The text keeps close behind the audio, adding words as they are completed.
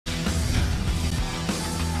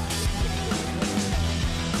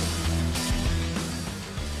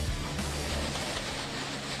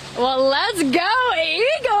Well, let's go,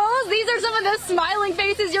 Eagles! These are some of the smiling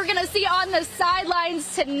faces you're going to see on the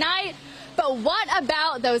sidelines tonight. But what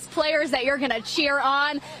about those players that you're going to cheer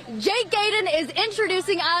on? Jake Gayden is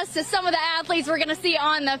introducing us to some of the athletes we're going to see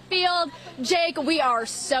on the field. Jake, we are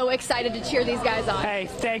so excited to cheer these guys on. Hey,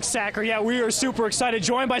 thanks, Sacker. Yeah, we are super excited.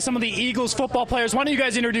 Joined by some of the Eagles football players. Why don't you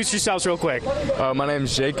guys introduce yourselves real quick? My name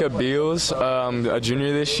is Jacob Beals. I'm a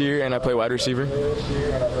junior this year, and I play wide receiver.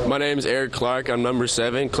 My name is Eric Clark. I'm number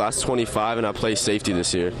 7, class 25, and I play safety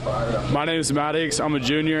this year. My name is Maddox. I'm a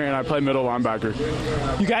junior, and I play middle linebacker.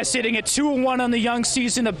 You guys sitting at 2-1 on the young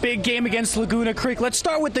season, a big game against Laguna Creek. Let's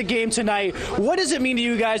start with the game tonight. What does it mean to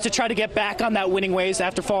you guys to try to get back on that winning ways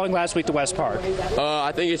after falling last week to West Park?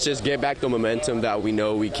 I think it's just get back the momentum that we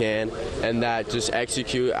know we can, and that just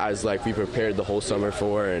execute as like we prepared the whole summer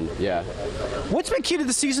for, and yeah. What's been key to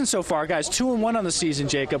the season so far, guys? 2-1 on the season,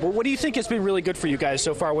 Jacob. What do you think has been really good for you guys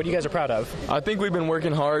so far? What are you guys are proud of? I think we've been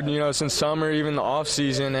working hard, since summer, even the off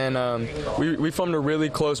season, and we formed a really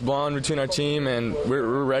close bond between our team, and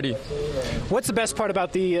we're ready. What's the best part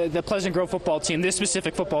about the Pleasant Grove football team, this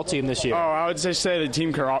specific football team this year? Oh, I would just say the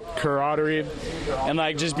team camaraderie, and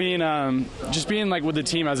like just being like with the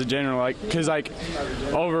team as a general, because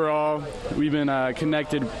overall we've been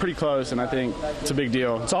connected pretty close, and I think it's a big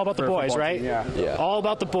deal. It's all about the boys, right? Team. Yeah. All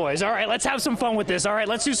about the boys. All right, let's have some fun with this. All right,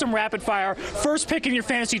 let's do some rapid fire. First pick in your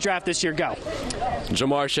fantasy draft this year, go.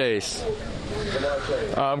 Jamar Chase.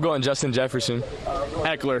 I'm going Justin Jefferson.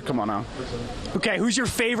 Eckler, come on now. Okay, who's your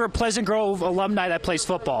favorite Pleasant Grove alumni that plays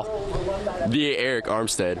football? The Eric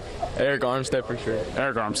Armstead. Eric Armstead for sure.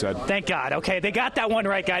 Eric Armstead. Thank God. Okay, they got that one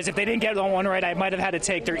right, guys. If they didn't get that one right, I might have had to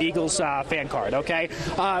take their Eagles fan card, okay?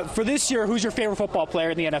 For this year, who's your favorite football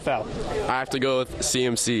player in the NFL? I have to go with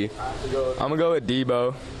CMC. I'm going to go with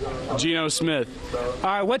Debo. Geno Smith. All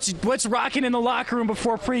right, what's rocking in the locker room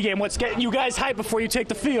before pregame? What's getting you guys hyped before you take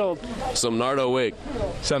the field? Some Nardo Wick.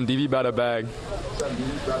 Some DV Bada Bag.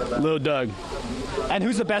 Lil Doug. And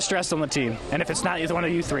who's the best dressed on the team? And if it's not either one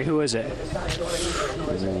of you three, who is it?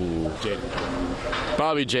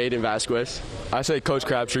 Probably Jaden Vasquez. I say Coach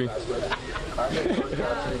Crabtree.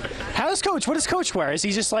 What does Coach wear? Is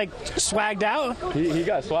he just like swagged out? He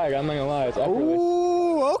got swag, I'm not gonna lie. It's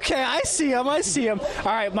Ooh, okay, I see him. All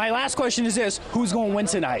right, my last question is this: who's going to win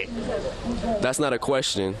tonight? That's not a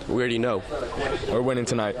question. We already know. We're winning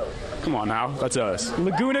tonight. Come on now, that's us.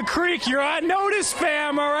 Laguna Creek, you're on notice,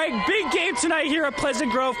 fam. All right, big game tonight here at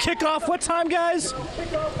Pleasant Grove. Kickoff, what time, guys?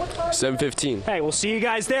 7:15. Hey, we'll see you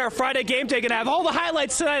guys there. Friday Gameday gonna have all the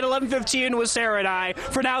highlights tonight, 11:15 with Sarah and I.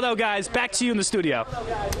 For now, though, guys, back to you in the studio.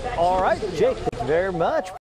 All right, Jake, thank you very much.